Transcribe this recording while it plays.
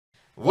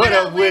What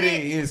up with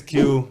it? Is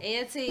Q.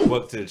 And T.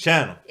 Welcome to the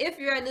channel. If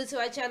you are new to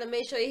our channel,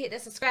 make sure you hit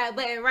that subscribe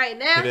button right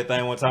now. Hit that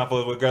thing one time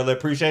for us, girl.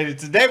 Appreciate it.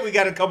 Today we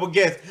got a couple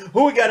guests.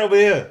 Who we got over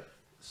here?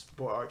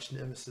 Sport arch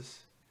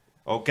nemesis.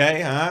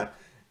 Okay, huh?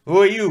 Who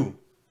are you?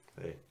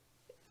 Hey.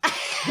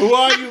 Who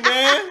are you,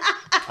 man?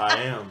 I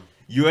am.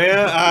 You am?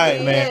 All right,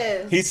 He man.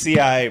 is. He's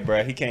CIA,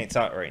 bro. He can't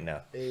talk right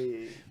now.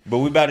 Hey. But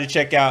we about to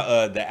check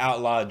out the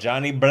Outlaw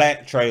Johnny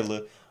Black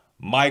trailer.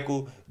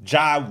 Michael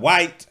Jai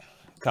White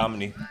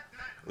comedy.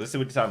 Let's see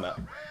what you're talking about.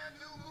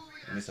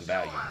 Need some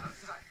value.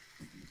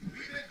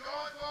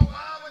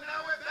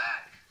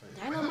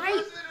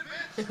 Dynamite.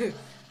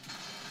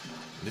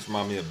 This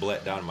reminds me of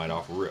Black Dynamite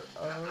off rip.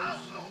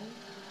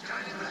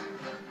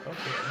 Okay.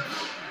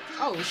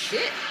 Oh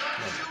shit.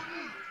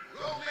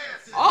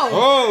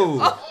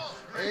 Oh!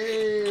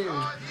 Hey.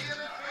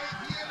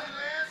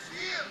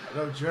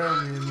 No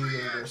Jeremy and me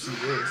to go see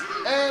this.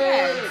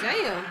 Hey. God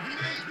damn.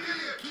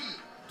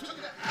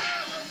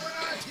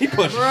 He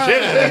pushed Bruh.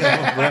 shit out of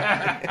him, bro.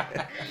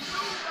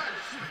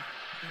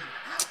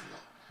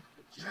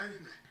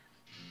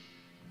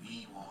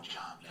 We want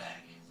John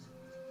Black.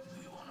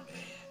 We want him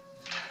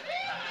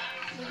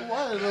bad.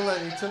 Why did it look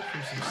like they took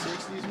from some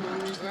 60s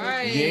movies?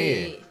 Right.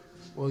 Yeah.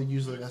 Well,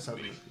 usually that's how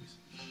the movies.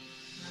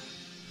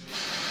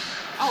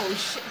 Oh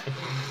shit.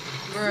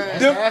 Bruh.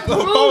 Them That's the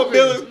whole movie.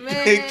 Billy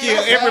Man. they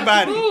kill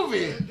everybody.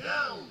 Movie.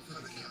 Down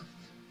for the count.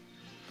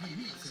 He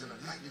meets in a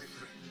likely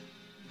friend.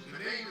 The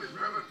name is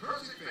Reverend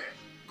Percy Fair.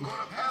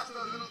 Gonna pastor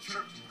a little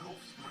church in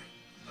Hope Spring.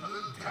 A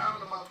little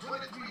town about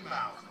 23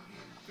 miles from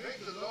here.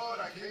 Thank the Lord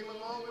I came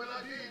along when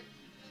I did.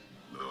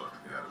 Lord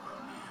forgot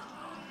about me a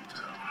long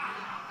time.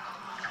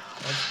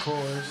 Of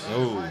course.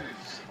 Oh.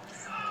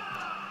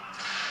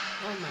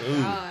 Oh my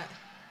Ooh. god.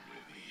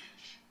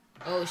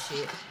 Oh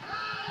shit.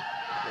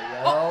 They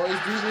gotta always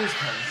do this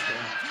kind of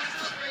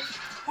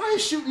stuff. Why are you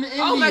shooting the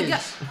Indians? Oh my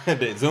god.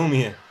 They zoom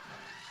in.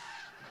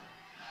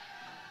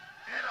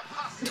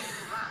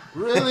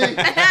 Really? Wait,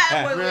 wait,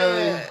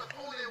 Really? wait.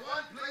 Only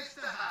one place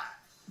to hide.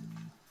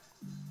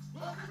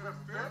 Welcome,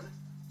 Reverend Fairley.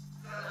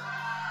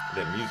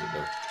 That music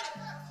though.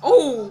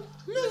 Oh.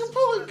 Nigga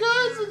pulling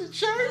guns in the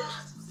church?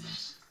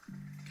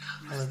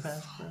 How they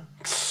pass, bro?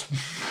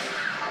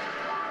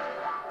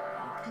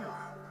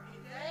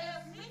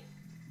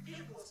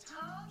 It was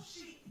Tom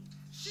Sheely.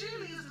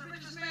 Sheely is the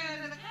richest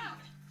man in the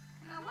county.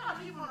 Now, why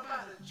do you want to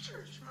buy the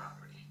church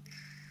property?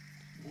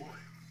 Boy,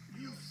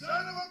 you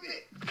son of a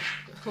bitch.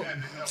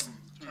 Had to help him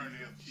turn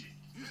the other cheek.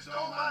 You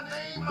stole my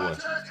name, my Boy.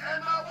 church,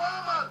 and my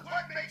woman.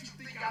 What makes you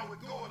think I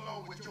would go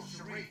along with your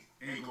charade?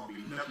 Ain't gonna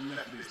be nothing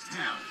left of this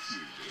town if she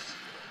gets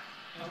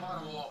you. I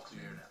want them all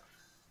cleared out.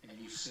 And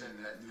you send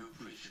that new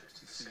preacher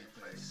to the same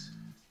place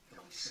that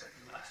we sent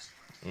the last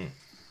one.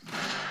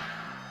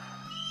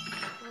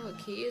 Oh,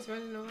 kids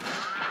running around.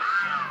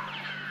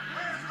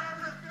 Where's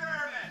Reverend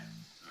Fairley?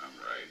 I'm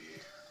right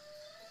here.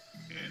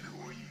 And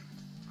who are you?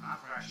 I'm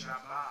Crash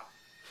Shop Bob.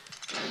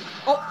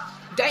 Oh,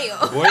 damn.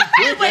 Boy,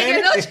 quick, Wait,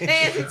 ain't no it?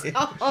 chance.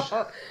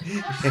 Oh.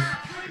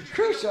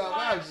 Kershaw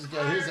Bob just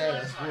got his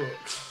ass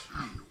whooped.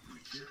 I'm no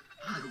preacher.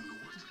 I don't know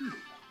what to do.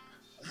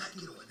 Now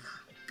you know what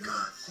now.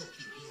 God sent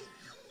you here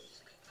to help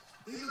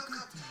me. They look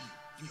up to you.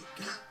 You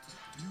got to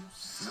do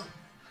something.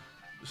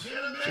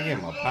 She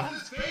hit my pop.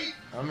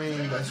 I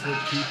mean, that's what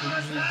people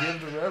usually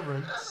give the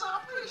Reverend. That's our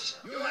preacher.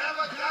 You have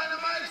a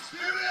dynamite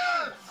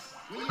experience.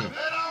 When you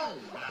bet on.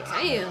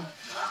 Damn.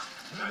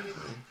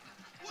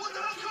 What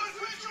kind of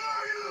preacher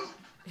are you?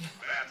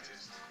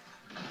 Baptist.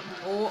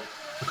 Oh,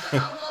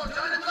 Outlaw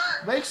Johnny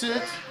Black. Makes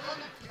sense.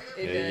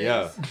 it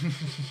Yeah. does.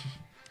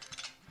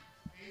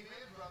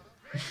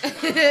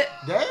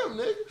 Damn,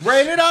 nigga.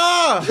 Rated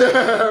R.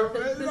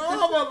 Rated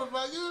R,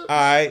 motherfucker.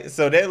 Alright,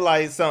 so they're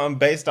like something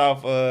based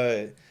off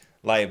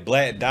like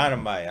Black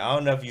Dynamite. I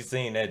don't know if you've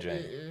seen that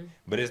joint.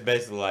 But it's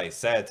basically like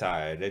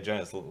satire. That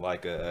joint's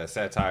like a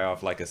satire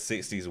off like a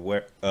 60s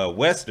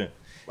western.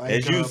 Like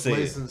as you said.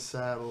 Blazing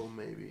Saddle,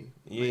 maybe.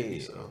 Maybe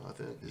Yeah. so. I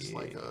think it's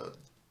like a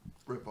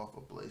rip off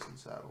of Blazing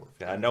Saddle.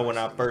 I know when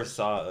I first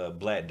saw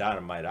Black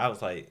Dynamite, I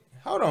was like,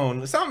 hold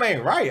on, something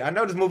ain't right. I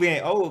know this movie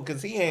ain't old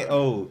because he ain't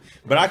old.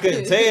 But I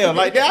couldn't tell.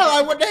 Like, I was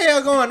like, what the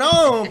hell going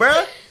on,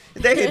 bro?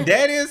 Is that his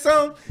daddy or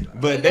something?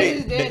 But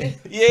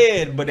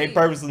yeah, but they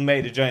purposely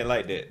made the joint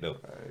like that, though.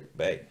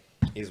 But hey,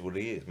 it's what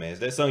it is, man. Is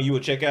that something you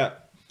would check out?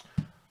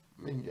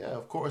 I mean, yeah,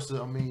 of course.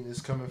 I mean,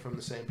 it's coming from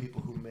the same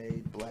people who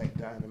made Black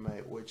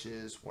Dynamite, which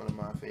is one of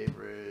my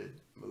favorite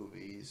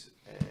movies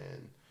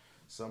and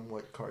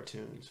somewhat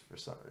cartoons for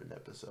certain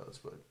episodes.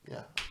 But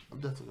yeah, I'm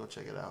definitely gonna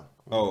check it out.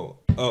 Oh,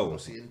 I'm gonna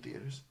see it in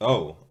theaters.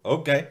 Oh,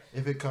 okay.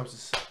 If it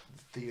comes to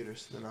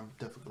theaters, then I'm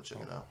definitely gonna check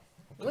it out.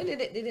 When did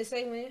it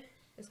say when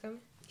it's coming?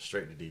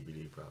 Straight to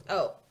DVD, probably.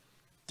 Oh.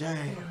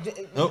 Damn.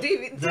 Oh.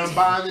 DVD. I'm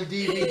buying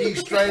the DVD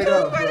straight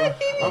up, bro.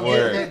 I'm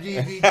Word.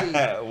 getting that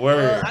DVD.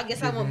 Word. I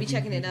guess I won't be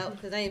checking it out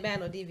because I ain't buying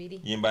no DVD.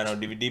 You ain't buy no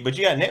DVD, but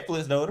you got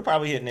Netflix though. It'll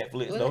probably hit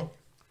Netflix Will though.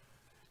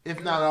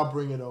 If not, I'll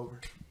bring it over.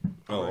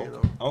 Oh, Bring it okay.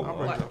 over. Oh, I'll bring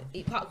it What, over.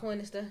 eat popcorn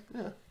and stuff.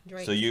 Yeah.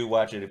 Drink. So you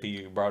watch it if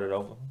he brought it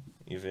over?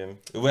 You feel me?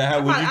 Well, how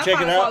would you I'll check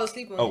it probably fall out?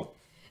 asleep on Oh,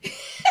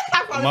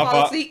 I probably wanna My fall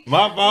fault. asleep.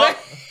 My fault.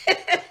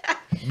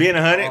 Being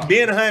 100.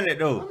 Being 100 I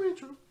though. mean,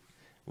 true.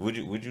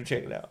 Would you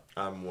check it out?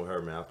 I'm with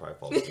her, man. I'll probably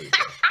fall asleep.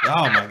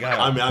 Oh my god.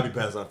 I mean, I'll be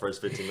passing on the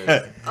first 15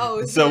 minutes.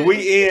 Oh, So shit.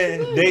 we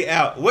in, they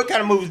out. What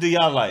kind of movies do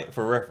y'all like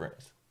for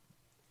reference?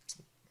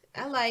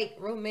 I like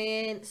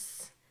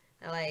romance.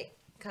 I like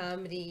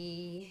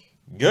comedy.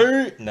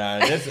 Good. Nah,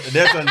 that's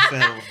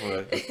understandable for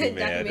a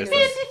female. That's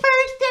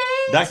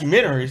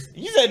documentaries.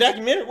 You say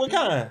documentary? What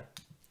kind?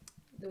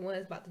 The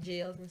ones about the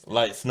jails and stuff.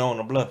 Like Snow on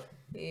the Bluff.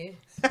 Yeah.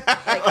 Like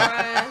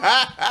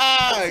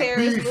crime,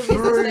 terrorist movies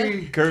and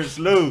stuff. Kurt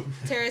Slew.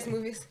 Terrorist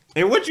movies.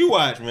 And what you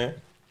watch, man?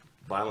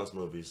 Violence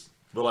movies.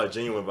 But like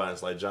genuine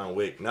violence, like John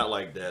Wick. Not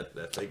like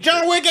that fake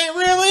John shit. Wick ain't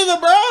real either,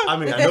 bro. I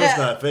mean, I know it's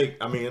not fake.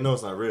 I mean, I know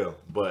it's not real,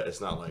 but it's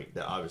not like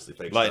that obviously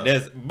fake Like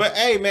stuff. that's, but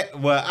hey, man.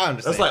 Well, I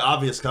understand. That's like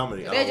obvious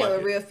comedy. I That don't joint like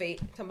was it. real fake.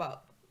 Talking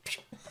about.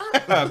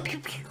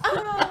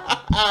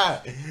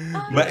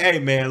 But hey,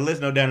 man, let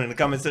us know down in the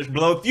comment section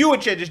below. If you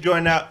would check just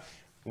join out,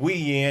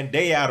 we in,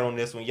 they out on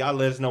this one. Y'all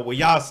let us know where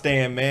y'all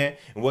stand, man,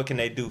 and what can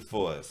they do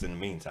for us in the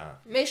meantime.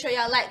 Make sure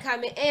y'all like,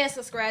 comment, and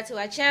subscribe to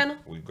our channel.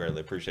 We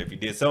greatly appreciate if you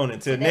did so. And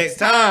until Next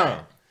next time,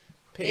 time.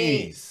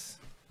 peace.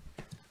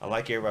 I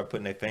like everybody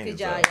putting their fingers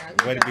job, up. y'all.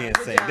 Good Way to be job. Good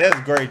insane. job. That's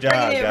a great job,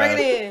 Bring it in, guys.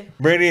 bring it in.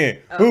 Bring it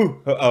in. Oh.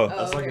 Ooh. Oh.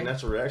 That's like okay. a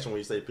natural reaction when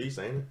you say peace,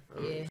 ain't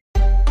it? Yeah.